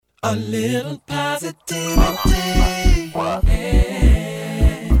A little positivity.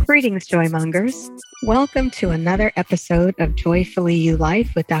 Greetings, Joymongers. Welcome to another episode of Joyfully You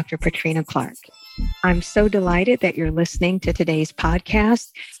Life with Dr. Patrina Clark. I'm so delighted that you're listening to today's podcast,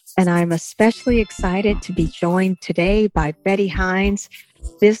 and I'm especially excited to be joined today by Betty Hines,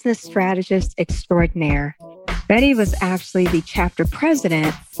 business strategist extraordinaire. Betty was actually the chapter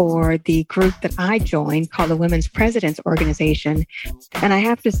president for the group that I joined called the Women's Presidents Organization. And I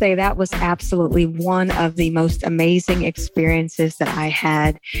have to say that was absolutely one of the most amazing experiences that I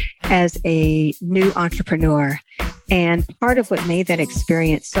had as a new entrepreneur. And part of what made that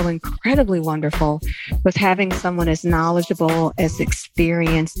experience so incredibly wonderful was having someone as knowledgeable, as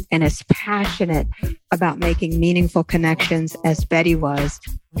experienced, and as passionate about making meaningful connections as Betty was,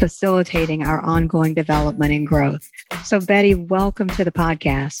 facilitating our ongoing development and growth. So Betty, welcome to the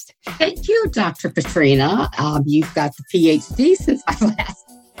podcast. Thank you, Dr. Patrina. You've got the PhD since I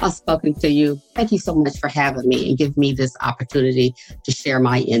last spoken to you. Thank you so much for having me and giving me this opportunity to share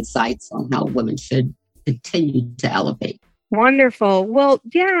my insights on how women should continue to elevate. Wonderful. Well,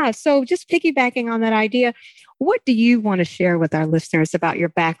 yeah. So just piggybacking on that idea, what do you want to share with our listeners about your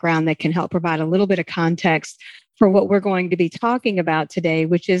background that can help provide a little bit of context for what we're going to be talking about today,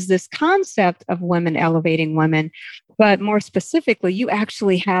 which is this concept of women elevating women? But more specifically, you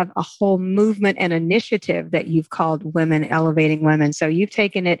actually have a whole movement and initiative that you've called Women Elevating Women. So you've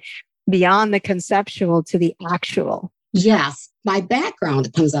taken it beyond the conceptual to the actual. Yes. My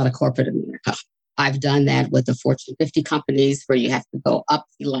background comes out of corporate America. I've done that with the Fortune 50 companies where you have to go up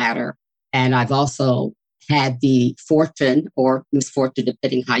the ladder. And I've also had the fortune or misfortune,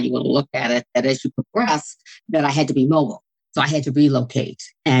 depending how you want to look at it, that as you progress, that I had to be mobile. So I had to relocate.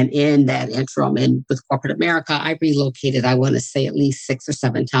 And in that interim, and with corporate America, I relocated, I want to say at least 6 or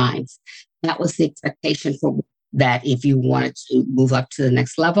 7 times. That was the expectation for that if you wanted to move up to the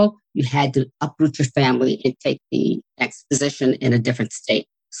next level, you had to uproot your family and take the next position in a different state.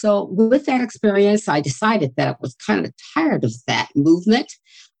 So with that experience, I decided that I was kind of tired of that movement.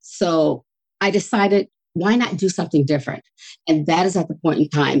 So I decided, why not do something different? And that is at the point in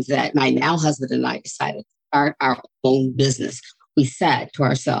time that my now husband and I decided to start our own business. We said to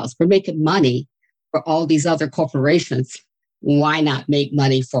ourselves, we're making money for all these other corporations. Why not make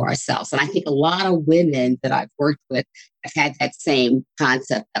money for ourselves? And I think a lot of women that I've worked with have had that same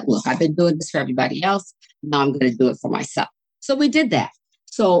concept that, look, I've been doing this for everybody else. Now I'm going to do it for myself. So we did that.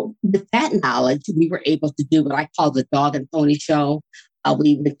 So with that knowledge, we were able to do what I call the dog and pony show.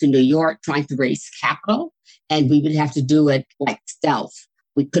 We went to New York trying to raise capital, and we would have to do it like stealth.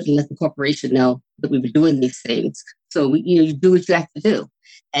 We couldn't let the corporation know that we were doing these things. So you do what you have to do.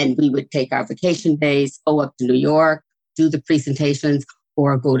 And we would take our vacation days, go up to New York, do the presentations,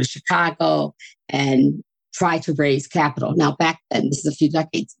 or go to Chicago and try to raise capital. Now, back then, this is a few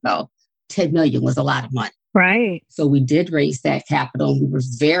decades ago, 10 million was a lot of money. Right. So we did raise that capital. We were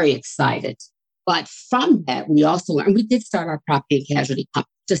very excited. But from that, we also learned, we did start our property and casualty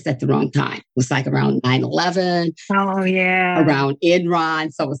company just at the wrong time. It was like around 9/11. Oh, yeah. Around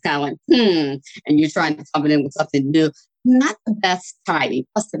Enron. So it was kind of like, and you're trying to come in with something new. Not the best timing.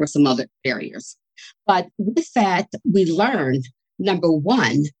 Plus, there were some other barriers. But with that, we learned, number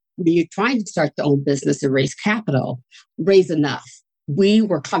one, when you're trying to start your own business and raise capital, raise enough. We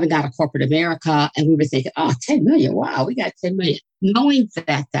were coming out of corporate America and we were thinking, 10 million. Wow, we got 10 million. Knowing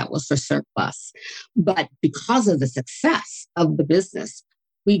that that was for surplus. But because of the success of the business,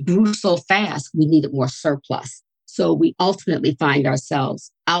 we grew so fast, we needed more surplus. So we ultimately find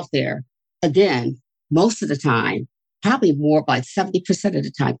ourselves out there again, most of the time, probably more like 70% of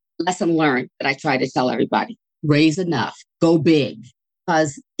the time. Lesson learned that I try to tell everybody, raise enough, go big.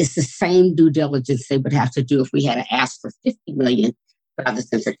 Because it's the same due diligence they would have to do if we had to ask for 50 million rather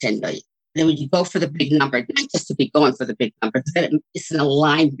than for 10 million. Then when you go for the big number, not just to be going for the big number, because it's an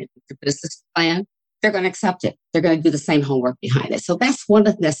alignment with your business plan, they're going to accept it. They're going to do the same homework behind it. So that's one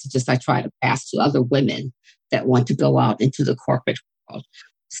of the messages I try to pass to other women that want to go out into the corporate world.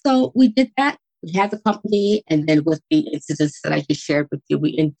 So we did that. We had the company. And then with the incidents that I just shared with you,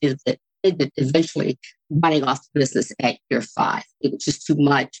 we ended eventually running off the business at year 5. It was just too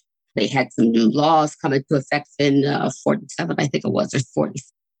much. They had some new laws come into effect in 47, I think it was, or 40,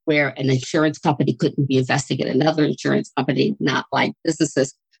 where an insurance company couldn't be investing in another insurance company, not like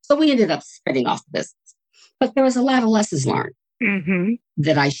businesses. So we ended up spinning off the business. But there was a lot of lessons learned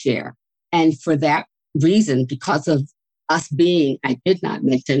that I share. And for that reason, because of us being, I did not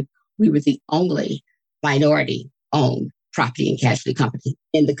mention, we were the only minority-owned property and casualty company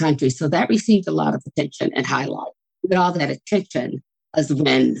in the country. So that received a lot of attention and highlight. With all that attention, as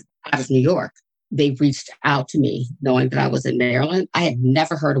when out of New York, they reached out to me knowing that I was in Maryland. I had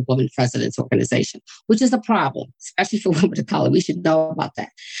never heard of Women Presidents Organization, which is a problem, especially for women of color. We should know about that.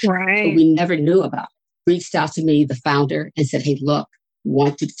 But Right. we never knew about it. Reached out to me, the founder, and said, hey, look,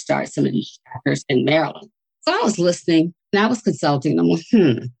 want you to start some of these chapters in Maryland. So I was listening and I was consulting. I'm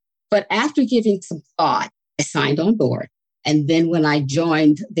like, But after giving some thought, I signed on board. And then when I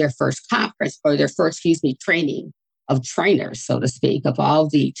joined their first conference or their first, training of trainers, so to speak, of all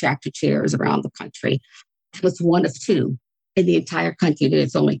the chapter chairs around the country, I was one of two in the entire country.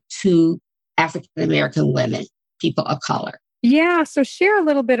 There's only two African-American women, people of color. Yeah. So share a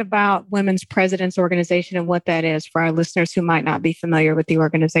little bit about Women's Presidents Organization and what that is for our listeners who might not be familiar with the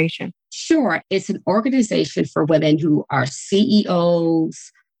organization. Sure. It's an organization for women who are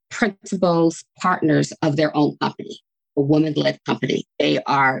CEOs, principals, partners of their own company, a woman-led company. They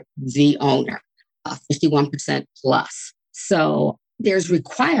are the owner, 51% plus. So there's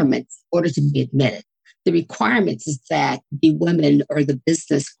requirements in order to be admitted. The requirements is that the women or the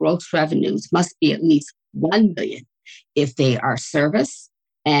business gross revenues must be at least 1 million if they are service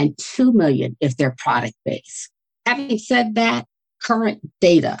and 2 million if they're product based. Having said that, current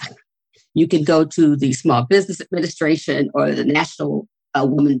data, you can go to the Small Business Administration or the National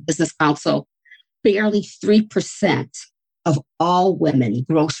Women Business Council. Barely 3% of all women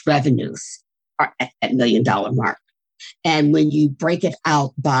gross revenues are at that $1 million mark. And when you break it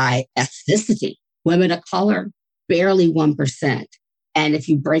out by ethnicity, women of color, barely 1%. And if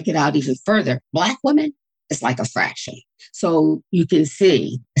you break it out even further, Black women, it's like a fraction. So you can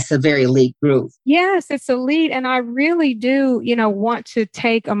see it's a very elite group. Yes, it's elite. And I really do, want to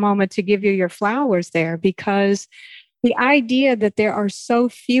take a moment to give you your flowers there, because the idea that there are so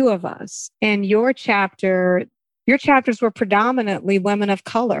few of us, and your chapters were predominantly women of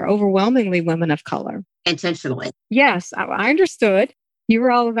color, overwhelmingly women of color. Intentionally. Yes, I understood. You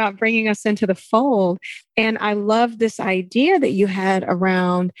were all about bringing us into the fold. And I love this idea that you had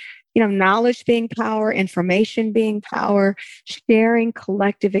around, knowledge being power, information being power, sharing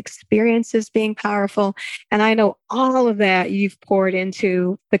collective experiences being powerful. And I know all of that you've poured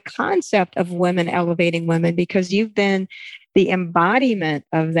into the concept of women elevating women, because you've been the embodiment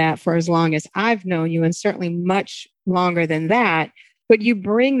of that for as long as I've known you, and certainly much longer than that. But you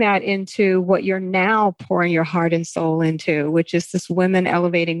bring that into what you're now pouring your heart and soul into, which is this Women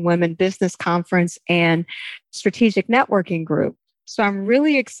Elevating Women Business Conference and Strategic Networking Group. So I'm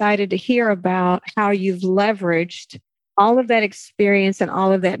really excited to hear about how you've leveraged all of that experience and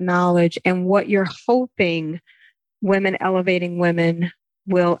all of that knowledge, and what you're hoping Women Elevating Women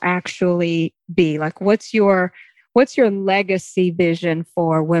will actually be. Like, what's your legacy vision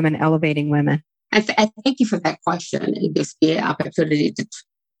for Women Elevating Women? I thank you for that question. It gives me an opportunity to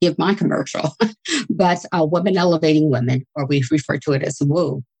give my commercial. But Women Elevating Women, or we refer to it as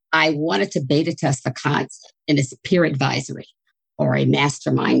WOO, I wanted to beta test the concept in its peer advisory or a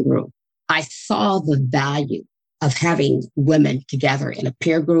mastermind group. I saw the value of having women together in a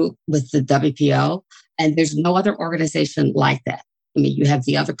peer group with the WPO, and there's no other organization like that. I mean, you have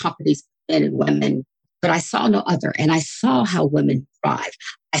the other companies, men and women, but I saw no other. And I saw how women thrive.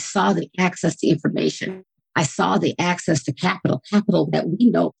 I saw the access to information. I saw the access to capital that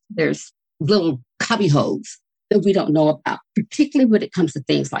we know there's little cubbyholes that we don't know about, particularly when it comes to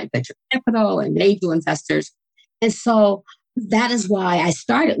things like venture capital and angel investors. And so that is why I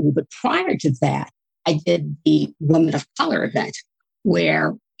started. But prior to that, I did the Women of Color event,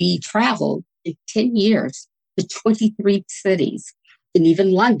 where we traveled in 10 years to 23 cities and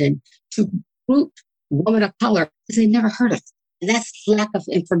even London to recruit women of color because they never heard of it. And that's lack of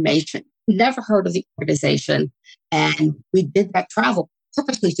information. Never heard of the organization. And we did that travel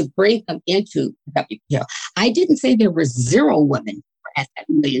purposely to bring them into WPO. I didn't say there were zero women at that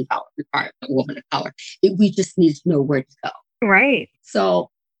 $1 million requirement for women of color. We just need to know where to go. Right. So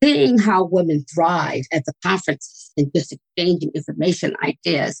seeing how women thrive at the conferences and just exchanging information,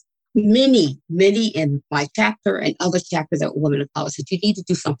 ideas, many in my chapter and other chapters that were women of color said, you need to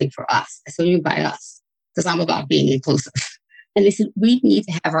do something for us. I said, what do you mean by us? Because I'm about being inclusive. And they said, we need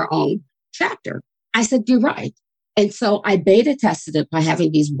to have our own chapter. I said, you're right. And so I beta tested it by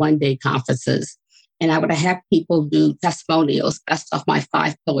having these one-day conferences. And I would have people do testimonials, best of my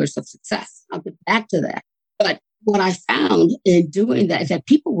 5 pillars of success. I'll get back to that. But what I found in doing that is that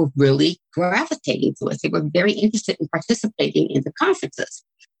people were really gravitating to it. They were very interested in participating in the conferences.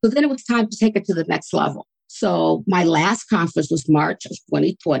 So then it was time to take it to the next level. So my last conference was March of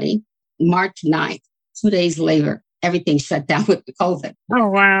 2020, March 9th. 2 days later, everything shut down with the COVID. Oh,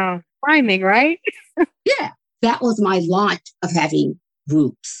 wow. Timing, right? Yeah. That was my launch of having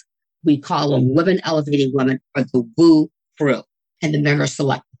groups. We call them Women Elevating Women, or the WOO crew. And the members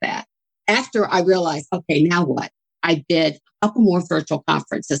selected that. after I realized, okay, now what? I did a couple more virtual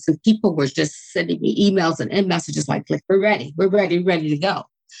conferences and people were just sending me emails and messages like, we're ready, ready to go.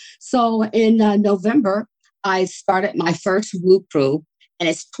 So in November, I started my first Woo Crew, and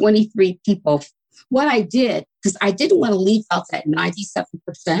it's 23 people. What I did, because I didn't want to leave out that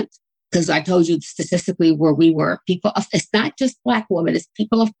 97%, because I told you statistically where we were, it's not just Black women, it's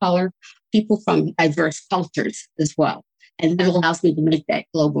people of color, people from diverse cultures as well. And that allows me to make that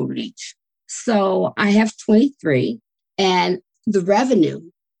global reach. So I have 23, and the revenue,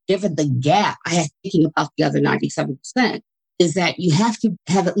 given the gap I had thinking about the other 97%, is that you have to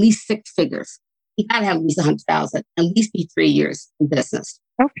have at least six figures. You got to have at least 100,000, at least be 3 years in business.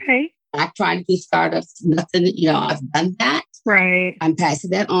 Okay. Not trying to do startups, nothing, I've done that. Right. I'm passing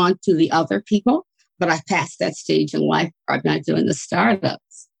that on to the other people, but I've passed that stage in life where I'm not doing the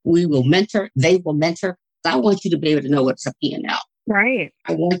startups. We will mentor, they will mentor. I want you to be able to know what's a P&L. Right.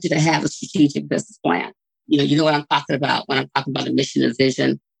 I want you to have a strategic business plan. You know what I'm talking about when I'm talking about a mission and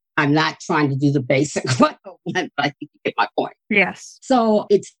vision. I'm not trying to do the basic one, but I think you get my point. Yes. So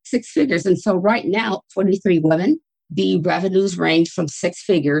it's six figures. And so right now, 23 women, the revenues range from six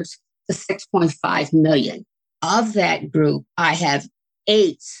figures to 6.5 million. Of that group, I have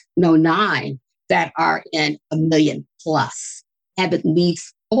nine that are in a million plus. I have at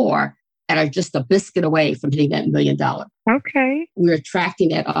least 4 that are just a biscuit away from hitting that $1 million. Okay. We're attracting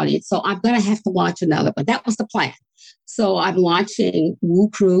that audience. So I'm going to have to launch another, but that was the plan. So I'm launching Woo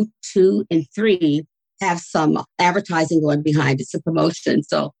Crew 2 and 3, have some advertising going behind it, some promotion.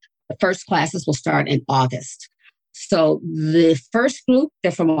 So the first classes will start in August. So the first group,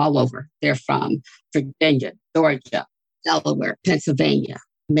 they're from all over. They're from Virginia, Georgia, Delaware, Pennsylvania,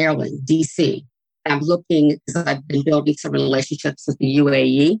 Maryland, DC. I'm looking, because I've been building some relationships with the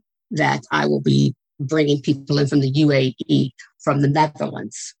UAE, that I will be bringing people in from the UAE, from the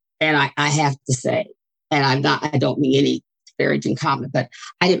Netherlands. And I have to say, and I don't mean any disparaging comment, but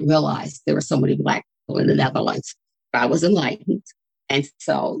I didn't realize there were so many Black people in the Netherlands. I was enlightened. And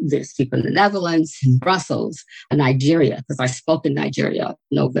so there's people in the Netherlands, in Brussels, and Nigeria, because I spoke in Nigeria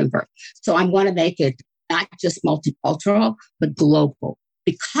in November. So I'm going to make it not just multicultural, but global,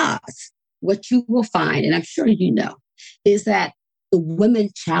 because what you will find, and I'm sure you know, is that the women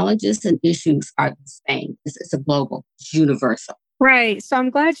challenges and issues are the same. It's a global, it's universal. Right. So I'm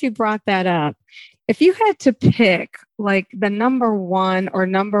glad you brought that up. If you had to pick like the number one or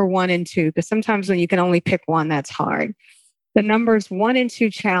number 1 and 2, because sometimes when you can only pick one, that's hard. The numbers 1 and 2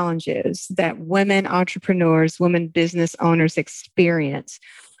 challenges that women entrepreneurs, women business owners experience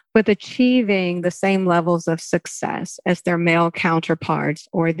with achieving the same levels of success as their male counterparts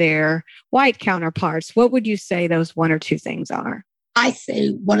or their white counterparts, what would you say those 1 or 2 things are? I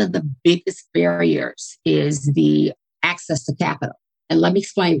say one of the biggest barriers is the access to capital. And let me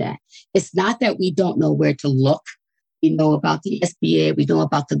explain that. It's not that we don't know where to look. We know about the SBA, we know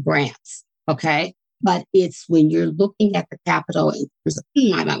about the grants, okay? But it's when you're looking at the capital in terms of,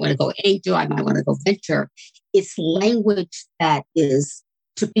 I might want to go angel, I might want to go venture. It's language that is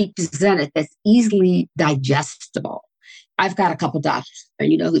to be presented that's easily digestible. I've got a couple doctors,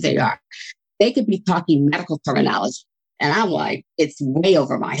 and you know who they are. They could be talking medical terminology. And I'm like, it's way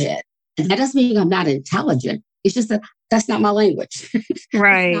over my head. And that doesn't mean I'm not intelligent. It's just that that's not my language.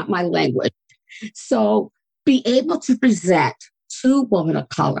 Right. That's not my language. So be able to present to women of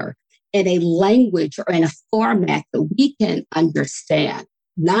color in a language or in a format that we can understand,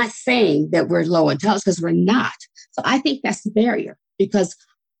 not saying that we're low intelligence, because we're not. So I think that's the barrier, because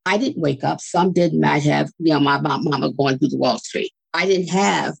I didn't wake up. Some didn't. I have, my mama going through the Wall Street. I didn't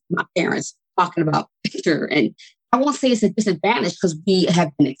have my parents talking about picture. And I won't say it's a disadvantage because we have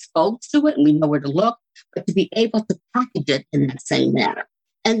been exposed to it and we know where to look, but to be able to package it in that same manner.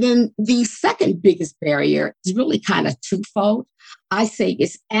 And then the second biggest barrier is really kind of twofold. I say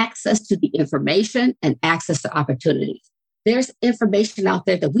it's access to the information and access to opportunities. There's information out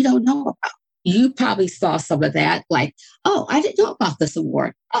there that we don't know about. You probably saw some of that, like, oh, I didn't know about this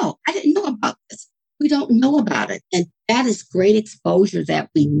award. Oh, I didn't know about this. We don't know about it. And that is great exposure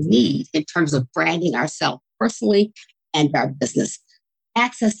that we need in terms of branding ourselves personally and our business.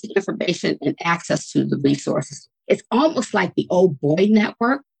 Access to information and access to the resources. It's almost like the old boy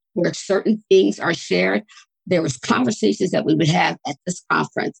network where certain things are shared. There was conversations that we would have at this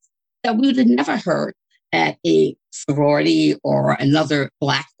conference that we would have never heard at a sorority or another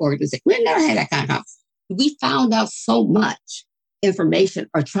Black organization. We never had that kind of conference. We found out so much information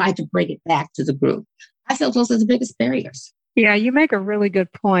or tried to bring it back to the group. I feel those are the biggest barriers. Yeah, you make a really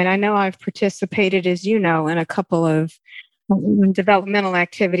good point. I know I've participated, as you know, in a couple of developmental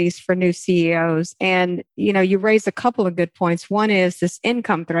activities for new CEOs. And, you raise a couple of good points. One is this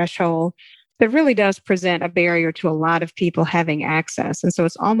income threshold that really does present a barrier to a lot of people having access. And so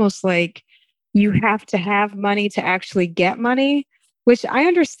it's almost like you have to have money to actually get money, which I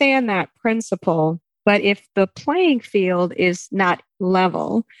understand that principle. But if the playing field is not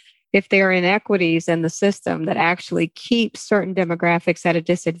level, if there are inequities in the system that actually keep certain demographics at a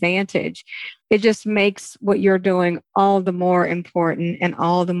disadvantage, it just makes what you're doing all the more important and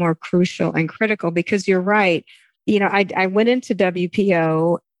all the more crucial and critical, because you're right. I went into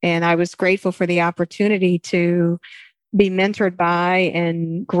WPO and I was grateful for the opportunity to be mentored by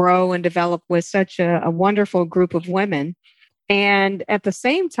and grow and develop with such a wonderful group of women. And at the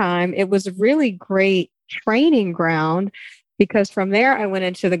same time, it was a really great training ground, because from there, I went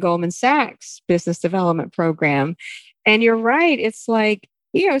into the Goldman Sachs business development program. And you're right. It's like,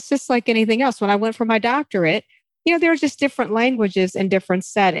 it's just like anything else. When I went for my doctorate, there are just different languages and different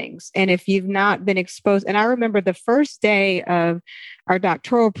settings. And if you've not been exposed, and I remember the first day of our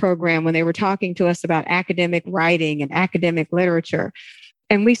doctoral program when they were talking to us about academic writing and academic literature,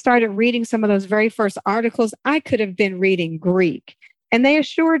 and we started reading some of those very first articles, I could have been reading Greek. And they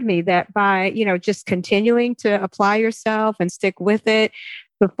assured me that by, just continuing to apply yourself and stick with it,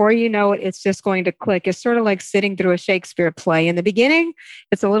 before you know it, it's just going to click. It's sort of like sitting through a Shakespeare play. In the beginning,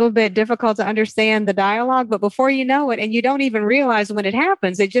 it's a little bit difficult to understand the dialogue, but before you know it, and you don't even realize when it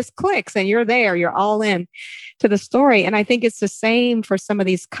happens, it just clicks and you're there, you're all in to the story. And I think it's the same for some of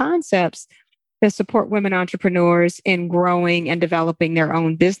these concepts that support women entrepreneurs in growing and developing their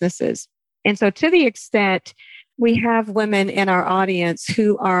own businesses. And so to the extent we have women in our audience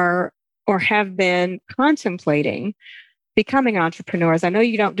who are or have been contemplating becoming entrepreneurs. I know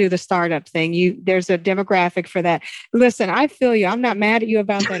you don't do the startup thing. There's a demographic for that. Listen, I feel you. I'm not mad at you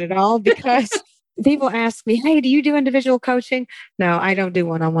about that at all, because people ask me, hey, do you do individual coaching? No, I don't do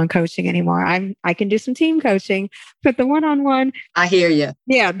one-on-one coaching anymore. I can do some team coaching, but the one-on-one. I hear you.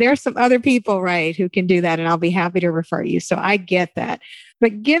 Yeah, there's some other people, right, who can do that, and I'll be happy to refer you. So I get that.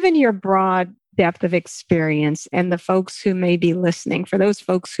 But given your broad depth of experience and the folks who may be listening, for those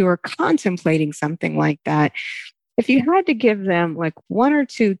folks who are contemplating something like that, if you had to give them like one or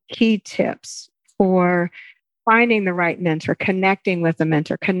two key tips for finding the right mentor, connecting with a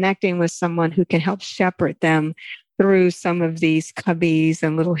mentor, connecting with someone who can help shepherd them through some of these cubbies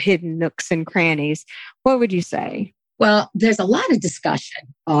and little hidden nooks and crannies, what would you say? Well, there's a lot of discussion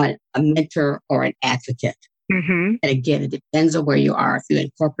on a mentor or an advocate. Mm-hmm. And again, it depends on where you are. If you're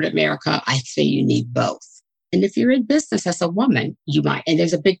in corporate America, I say you need both. And if you're in business as a woman, you might. And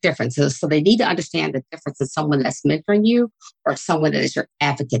there's a big difference. So they need to understand the difference in someone that's mentoring you or someone that is your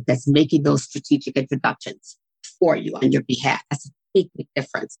advocate that's making those strategic introductions for you on your behalf. That's a big, big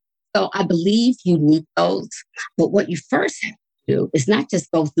difference. So I believe you need those. But what you first have to do is not just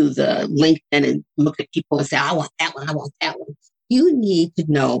go through the LinkedIn and look at people and say, I want that one, I want that one. You need to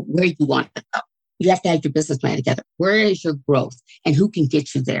know where you want to go. You have to have your business plan together. Where is your growth and who can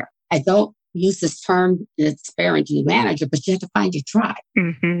get you there? I don't use this term in a disparaging manner, but you have to find your tribe.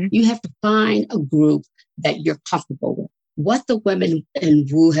 Mm-hmm. You have to find a group that you're comfortable with. What the women in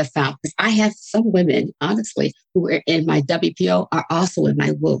WOO have found, because I have some women, honestly, who are in my WPO are also in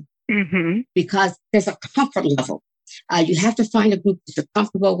my WOO, mm-hmm. because there's a comfort level. You have to find a group that you're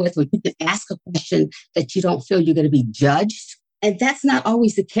comfortable with, where you can ask a question that you don't feel you're going to be judged. And that's not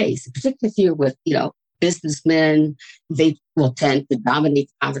always the case, particularly if you're with, businessmen. They will tend to dominate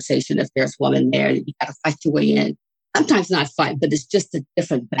the conversation if there's a woman there. You got to fight your way in. Sometimes not fight, but it's just a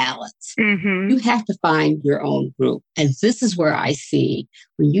different balance. Mm-hmm. You have to find your own group. And this is where I see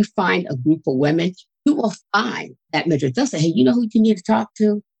when you find a group of women, you will find that mentor. They'll say, hey, you know who you need to talk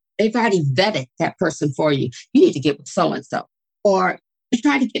to? They've already vetted that person for you. You need to get with so-and-so. Or you're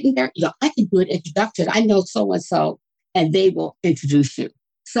trying to get in there. I can do an introduction. I know so-and-so, and they will introduce you.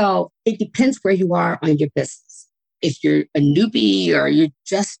 So it depends where you are on your business. If you're a newbie or you're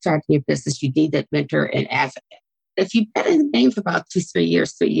just starting your business, you need that mentor and advocate. If you've been in the game for about 3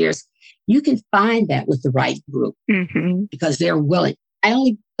 years, you can find that with the right group, mm-hmm. because they're willing. I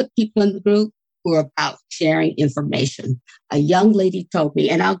only put people in the group who are about sharing information. A young lady told me,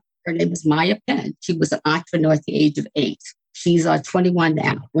 and her name is Maya Penn. She was an entrepreneur at the age of 8. She's 21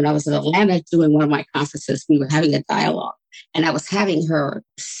 now. When I was in Atlanta doing one of my conferences, we were having a dialogue. And I was having her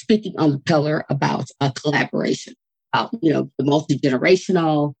speaking on the pillar about collaboration, about, the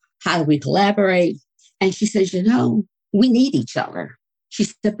multi-generational, how do we collaborate? And she says, we need each other. She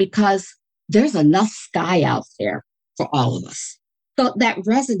said, because there's enough sky out there for all of us. So that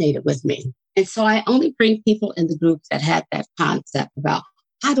resonated with me. And so I only bring people in the group that had that concept about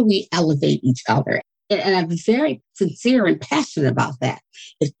how do we elevate each other? And I'm very sincere and passionate about that.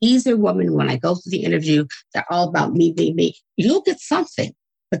 If these are women, when I go through the interview, they're all about me, me, me, you'll get something.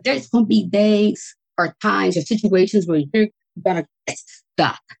 But there's going to be days or times or situations where you're going to get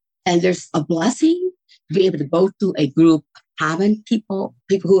stuck. And there's a blessing to be able to go through a group of common people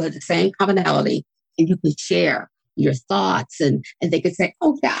who have the same commonality, and you can share your thoughts and they can say,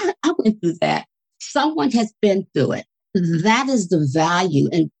 oh, yeah, I went through that. Someone has been through it. That is the value.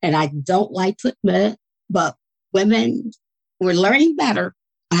 And I don't like to admit it, but women, we're learning better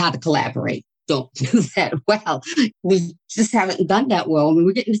how to collaborate. Don't do that well. We just haven't done that well. I mean,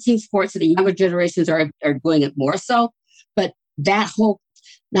 we're getting to team sports and the younger generations are doing it more so. But that whole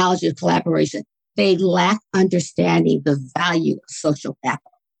knowledge of collaboration, they lack understanding the value of social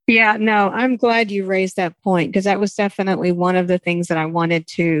capital. Yeah, no, I'm glad you raised that point because that was definitely one of the things that I wanted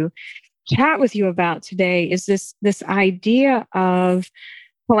to chat with you about today is this idea of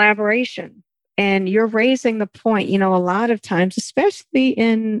collaboration. And you're raising the point, a lot of times, especially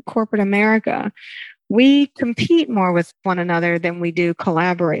in corporate America, we compete more with one another than we do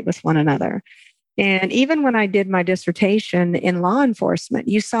collaborate with one another. And even when I did my dissertation in law enforcement,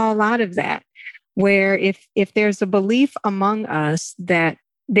 you saw a lot of that, where if there's a belief among us that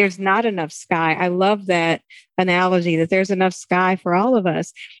there's not enough sky, I love that analogy that there's enough sky for all of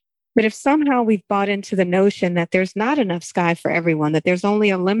us. But if somehow we've bought into the notion that there's not enough sky for everyone, that there's only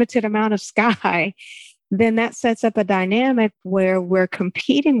a limited amount of sky, then that sets up a dynamic where we're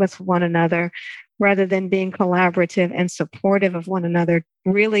competing with one another rather than being collaborative and supportive of one another,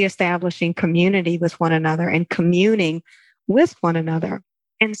 really establishing community with one another and communing with one another.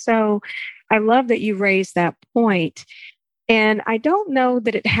 And so I love that you raised that point. And I don't know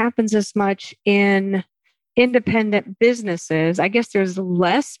that it happens as much in independent businesses. I guess there's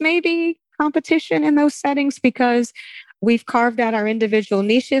less maybe competition in those settings because we've carved out our individual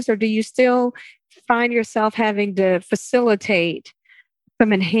niches, or do you still find yourself having to facilitate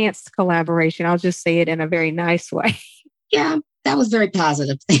some enhanced collaboration? I'll just say it in a very nice way. Yeah, that was very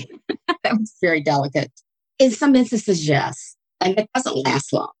positive. That was very delicate. In some instances, yes. And it doesn't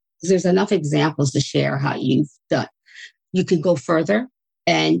last long. There's enough examples to share how you've done. You can go further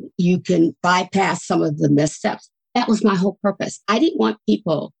and you can bypass some of the missteps. That was my whole purpose. I didn't want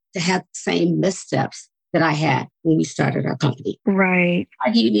people to have the same missteps that I had when we started our company. Right.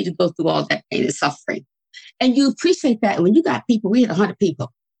 Why do you need to go through all that pain and suffering? And you appreciate that. When you got people, we had 100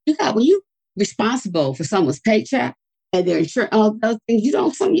 people. When you're responsible for someone's paycheck and their insurance, all those things, you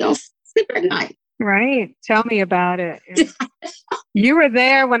don't sleep at night. Right. Tell me about it. You were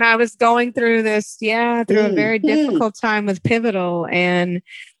there when I was going through this, through a very difficult time with Pivotal. And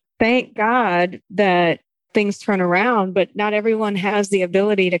thank God that things turn around, but not everyone has the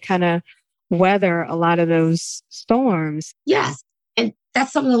ability to kind of weather a lot of those storms. Yes. And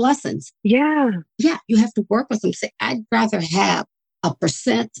that's some of the lessons. Yeah. Yeah. You have to work with them. Say, I'd rather have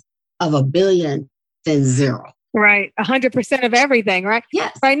 1% of a billion than zero. Right. 100% of everything, right?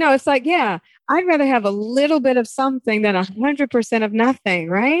 Yes. Right. No, it's like, I'd rather have a little bit of something than 100% of nothing,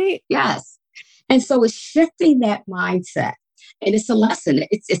 right? Yes. And so it's shifting that mindset. And it's a lesson.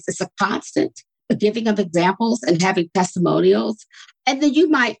 It's a constant giving of examples and having testimonials. And then you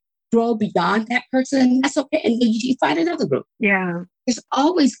might grow beyond that person. That's okay. And then you find another group. Yeah. There's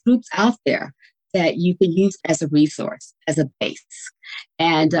always groups out there that you can use as a resource, as a base.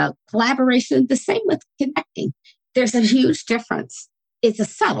 And collaboration, the same with connecting. There's a huge difference. It's a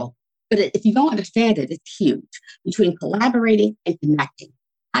subtle, but if you don't understand it, it's huge between collaborating and connecting.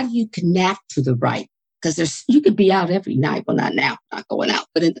 How do you connect to the right? Because you could be out every night. Well, not now, not going out,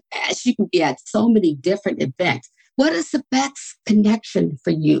 but in the past, you can be at so many different events. What is the best connection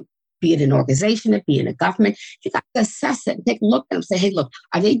for you? Be it an organization, be it a government, you got to assess it and take a look at them and say, hey, look,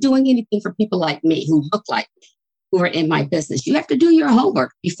 are they doing anything for people like me who look like me, who are in my business? You have to do your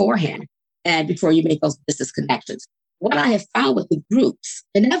homework beforehand and before you make those business connections. What I have found with the groups,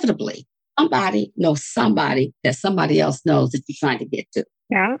 inevitably, somebody knows somebody that somebody else knows that you're trying to get to.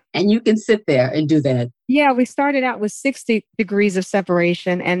 Yeah. And you can sit there and do that. Yeah, we started out with 60 degrees of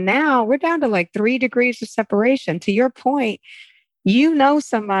separation, and now we're down to like 3 degrees of separation. To your point, you know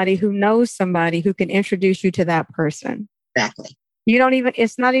somebody who can introduce you to that person. Exactly.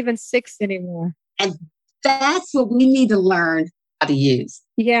 It's not even 6 anymore. And that's what we need to learn how to use.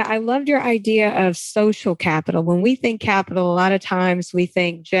 Yeah, I loved your idea of social capital. When we think capital, a lot of times we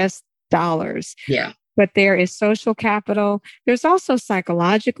think just dollars. Yeah. But there is social capital. There's also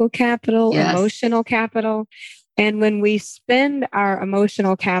psychological capital, yes. Emotional capital. And when we spend our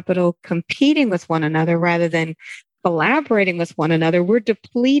emotional capital competing with one another rather than collaborating with one another, we're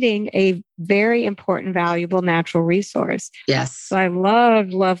depleting a very important, valuable natural resource. Yes. So I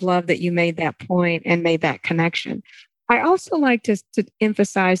love that you made that point and made that connection. I also like to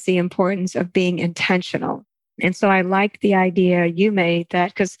emphasize the importance of being intentional. And so I like the idea you made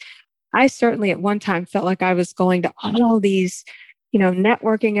that, because I certainly at one time felt like I was going to all these,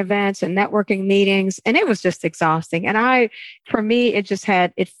 networking events and networking meetings, and it was just exhausting. And for me,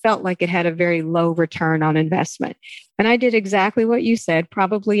 it felt like it had a very low return on investment. And I did exactly what you said,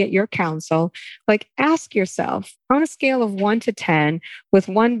 probably at your counsel, like ask yourself on a scale of 1 to 10, with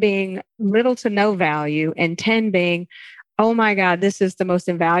 1 being little to no value and 10 being, oh my God, this is the most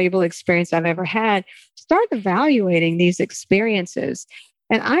invaluable experience I've ever had. Start evaluating these experiences.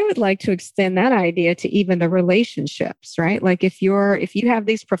 And I would like to extend that idea to even the relationships, right? Like if you have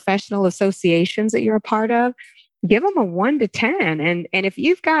these professional associations that you're a part of, give them a 1 to 10. And if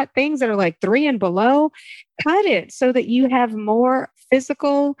you've got things that are like 3 and below, cut it so that you have more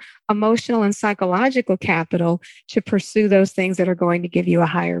physical, emotional, and psychological capital to pursue those things that are going to give you a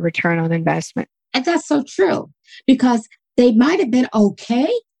higher return on investment. And that's so true, because they might have been okay.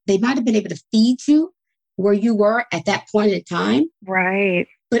 They might have been able to feed you where you were at that point in time. Right.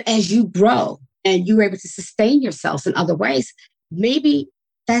 But as you grow and you're able to sustain yourself in other ways, maybe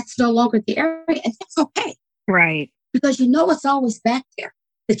that's no longer the area, and that's okay. Right. Because it's always back there,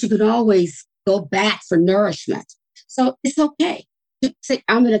 that you can always go back for nourishment. So it's okay. You say,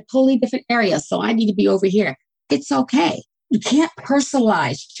 I'm in a totally different area, so I need to be over here. It's okay. You can't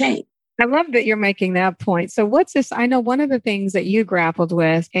personalize change. I love that you're making that point. So what's this? I know one of the things that you grappled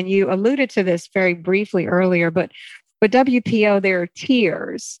with, and you alluded to this very briefly earlier, but WPO, there are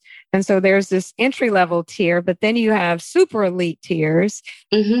tiers. And so there's this entry level tier, but then you have super elite tiers.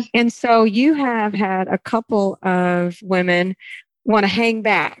 Mm-hmm. And so you have had a couple of women want to hang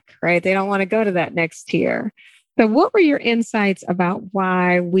back, right? They don't want to go to that next tier. So what were your insights about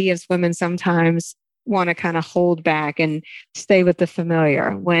why we as women sometimes want to kind of hold back and stay with the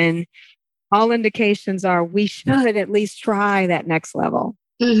familiar when all indications are we should at least try that next level?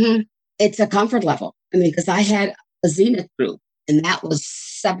 Mm-hmm. It's a comfort level. I mean, because I had a Zenith group, and that was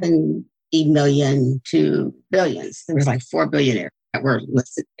 70 million to billions. There was like 4 billionaires that were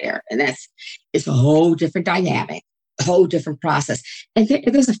listed there. And it's a whole different dynamic, a whole different process. And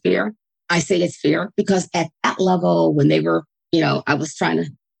there's a fear. I say it's fear because at that level, when they were, I was trying to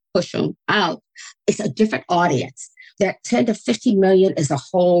push them out, it's a different audience. That 10 to 50 million is a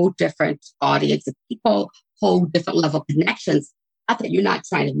whole different audience of people, whole different level of connections. Not that you're not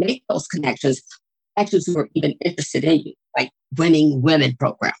trying to make those connections who are even interested in you, like Winning Women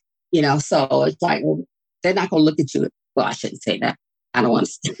program, so it's like, well, they're not going to look at you. Well, I shouldn't say that. I don't want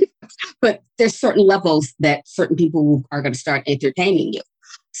to say that. But there's certain levels that certain people are going to start entertaining you.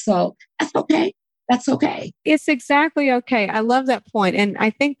 So that's okay. That's okay. It's exactly okay. I love that point. And I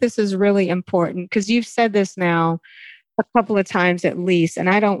think this is really important because you've said this now a couple of times at least. And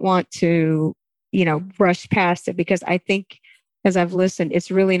I don't want to, brush past it because I think as I've listened,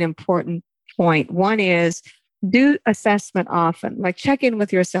 it's really an important point. One is do assessment often, like check in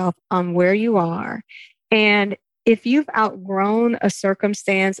with yourself on where you are. And if you've outgrown a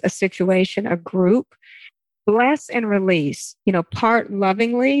circumstance, a situation, a group, bless and release, part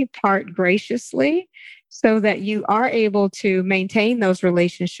lovingly, part graciously, so that you are able to maintain those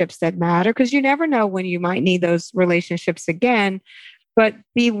relationships that matter, because you never know when you might need those relationships again, but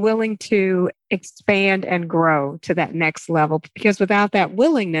be willing to expand and grow to that next level, because without that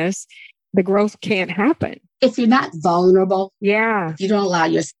willingness, the growth can't happen. If you're not vulnerable, if you don't allow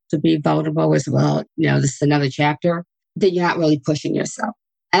yourself to be vulnerable as well, this is another chapter, then you're not really pushing yourself.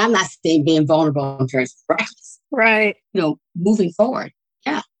 And I'm not saying being vulnerable in terms of practice. Right. Moving forward.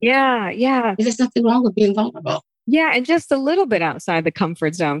 Yeah. Yeah. There's nothing wrong with being vulnerable. Yeah. And just a little bit outside the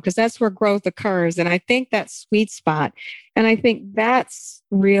comfort zone, because that's where growth occurs. And I think that sweet spot. And I think that's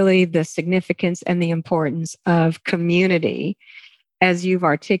really the significance and the importance of community as you've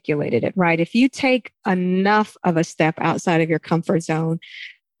articulated it, right? If you take enough of a step outside of your comfort zone,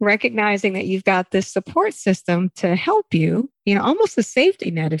 recognizing that you've got this support system to help you, almost a safety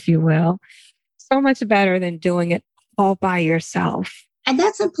net, if you will, so much better than doing it all by yourself. And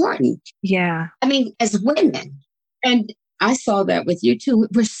that's important. Yeah. I mean, as women, and I saw that with you too,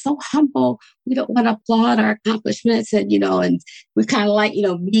 we're so humble. We don't want to applaud our accomplishments and we kind of like,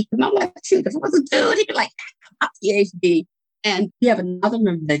 meek. And I'm like, shoot, if it was a dude, he'd be like, PhD. And we have another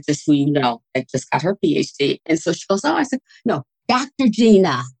member that that just got her PhD. And so she goes, I said, no, Dr.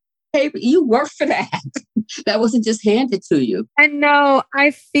 Gina, hey, you work for that. That wasn't just handed to you. I know.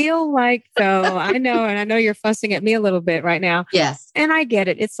 I feel like, though, I know, and I know you're fussing at me a little bit right now. Yes. And I get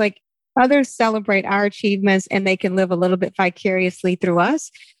it. It's like, Others celebrate our achievements and they can live a little bit vicariously through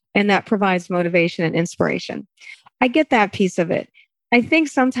us. And that provides motivation and inspiration. I get that piece of it. I think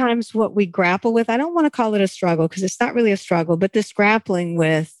sometimes what we grapple with, I don't want to call it a struggle because it's not really a struggle, but this grappling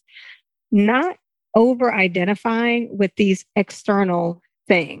with not over identifying with these external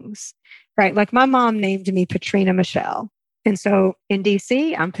things, right? Like my mom named me Patrina Michelle. And so in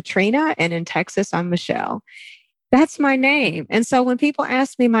DC, I'm Patrina, and in Texas, I'm Michelle. That's my name. And so when people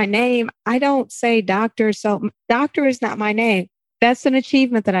ask me my name, I don't say doctor. So doctor is not my name. That's an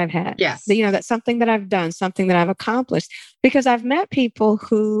achievement that I've had. Yes. That's something that I've done, something that I've accomplished, because I've met people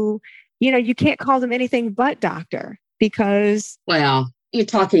who, you can't call them anything but doctor because. Well, you're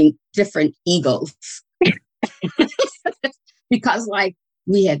talking different egos. Because like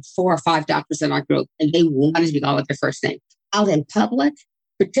we had 4 or 5 doctors in our group and they wanted to be called with their first name. Out in public,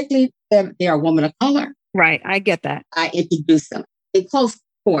 particularly if they're a woman of color. Right. I get that. I introduce them in close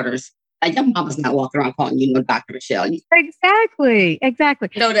quarters. Like your mama's not walking around calling you Dr. Michelle. Exactly.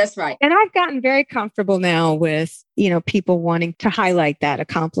 No, that's right. And I've gotten very comfortable now with, people wanting to highlight that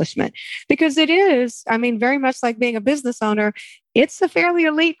accomplishment because it is, very much like being a business owner. It's a fairly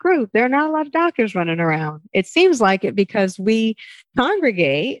elite group. There are not a lot of doctors running around. It seems like it because we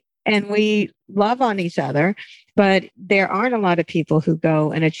congregate and we love on each other, but there aren't a lot of people who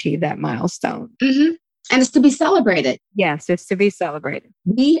go and achieve that milestone. Mm-hmm. And it's to be celebrated. Yes, it's to be celebrated.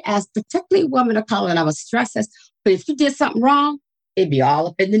 We, as particularly women of color, and I was stressed this, but if you did something wrong, it'd be all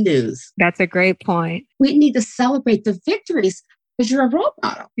up in the news. That's a great point. We need to celebrate the victories because you're a role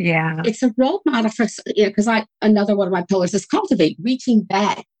model. Yeah. It's a role model for, because another one of my pillars is cultivate, reaching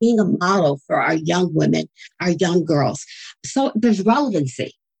back, being a model for our young women, our young girls. So there's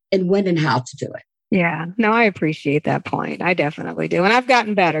relevancy in when and how to do it. Yeah, no, I appreciate that point. I definitely do. And I've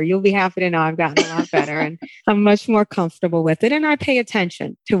gotten better. You'll be happy to know I've gotten a lot better and I'm much more comfortable with it. And I pay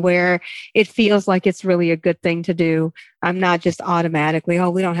attention to where it feels like it's really a good thing to do. I'm not just automatically,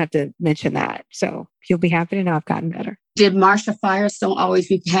 we don't have to mention that. So you'll be happy to know I've gotten better. Did Marsha Firestone always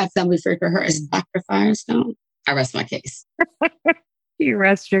have them refer to her as Dr. Firestone? I rest my case. You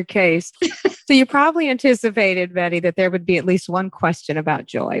rest your case. So you probably anticipated, Betty, that there would be at least one question about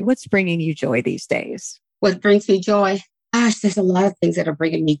joy. What's bringing you joy these days? What brings me joy? Gosh, there's a lot of things that are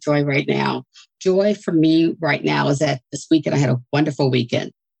bringing me joy right now. Joy for me right now is that this weekend I had a wonderful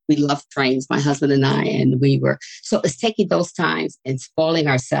weekend. We love trains, my husband and I, and so it's taking those times and spoiling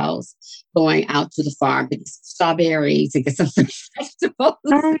ourselves, going out to the farm to get some strawberries and get some vegetables.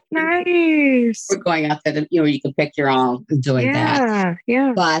 Oh, nice. We're going out there, you can pick your own and doing that.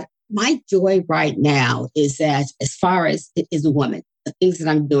 Yeah. But my joy right now is that as far as it is a woman, the things that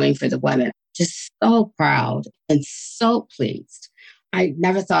I'm doing for the women, just so proud and so pleased. I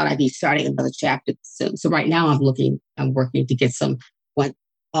never thought I'd be starting another chapter soon. So right now I'm working to get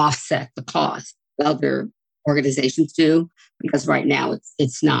offset the cost other organizations do, because right now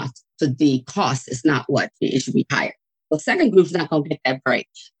it's not. So the cost is not what it should be higher. The second group's not going to get that break.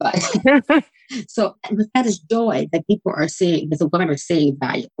 But so that is joy that people are seeing, that the women are seeing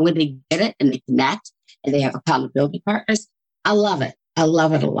value. When they get it and they connect and they have accountability partners, I love it. I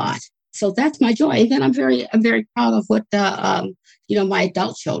love it a lot. So that's my joy. And then I'm very proud of what my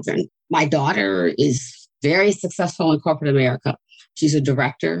adult children. My daughter is very successful in corporate America. She's a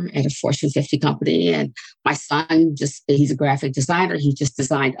director at a Fortune 50 company. And my son, he's a graphic designer. He just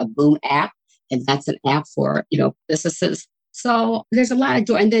designed a Boom app. And that's an app for, businesses. So there's a lot of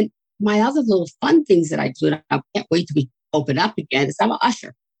joy. And then my other little fun things that I do, and I can't wait to be open up again, is I'm an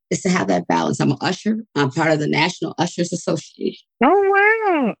usher. Is to have that balance. I'm an usher. I'm part of the National Ushers Association.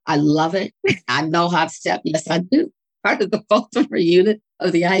 Oh, wow. I love it. I know how to step. Yes, I do. Part of the Baltimore unit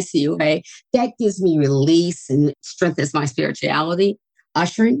of the ICUA. That gives me release and strengthens my spirituality,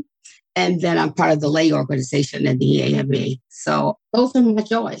 ushering. And then I'm part of the lay organization and the AME. So those are my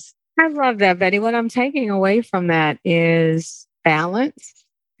joys. I love that, Betty. What I'm taking away from that is balance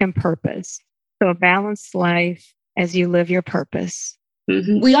and purpose. So a balanced life as you live your purpose.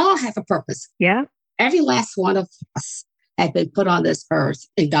 Mm-hmm. We all have a purpose. Yeah. Every last one of us have been put on this earth,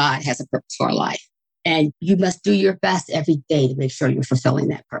 and God has a purpose for our life. And you must do your best every day to make sure you're fulfilling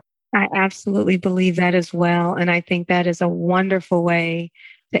that purpose. I absolutely believe that as well. And I think that is a wonderful way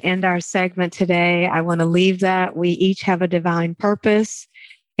to end our segment today. I want to leave that. We each have a divine purpose,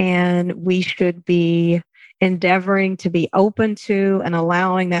 and we should be endeavoring to be open to and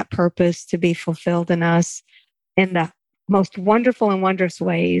allowing that purpose to be fulfilled in us in the most wonderful and wondrous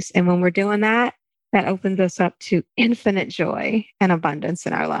ways. And when we're doing that, that opens us up to infinite joy and abundance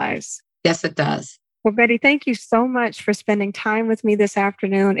in our lives. Yes, it does. Well, Betty, thank you so much for spending time with me this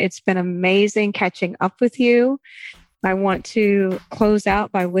afternoon. It's been amazing catching up with you. I want to close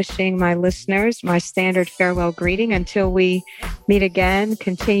out by wishing my listeners my standard farewell greeting. Until we meet again,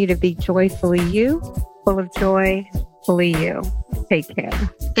 continue to be joyfully you, full of joy, fully you. Take care.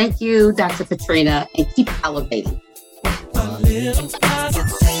 Thank you, Dr. Patrina, and keep elevating.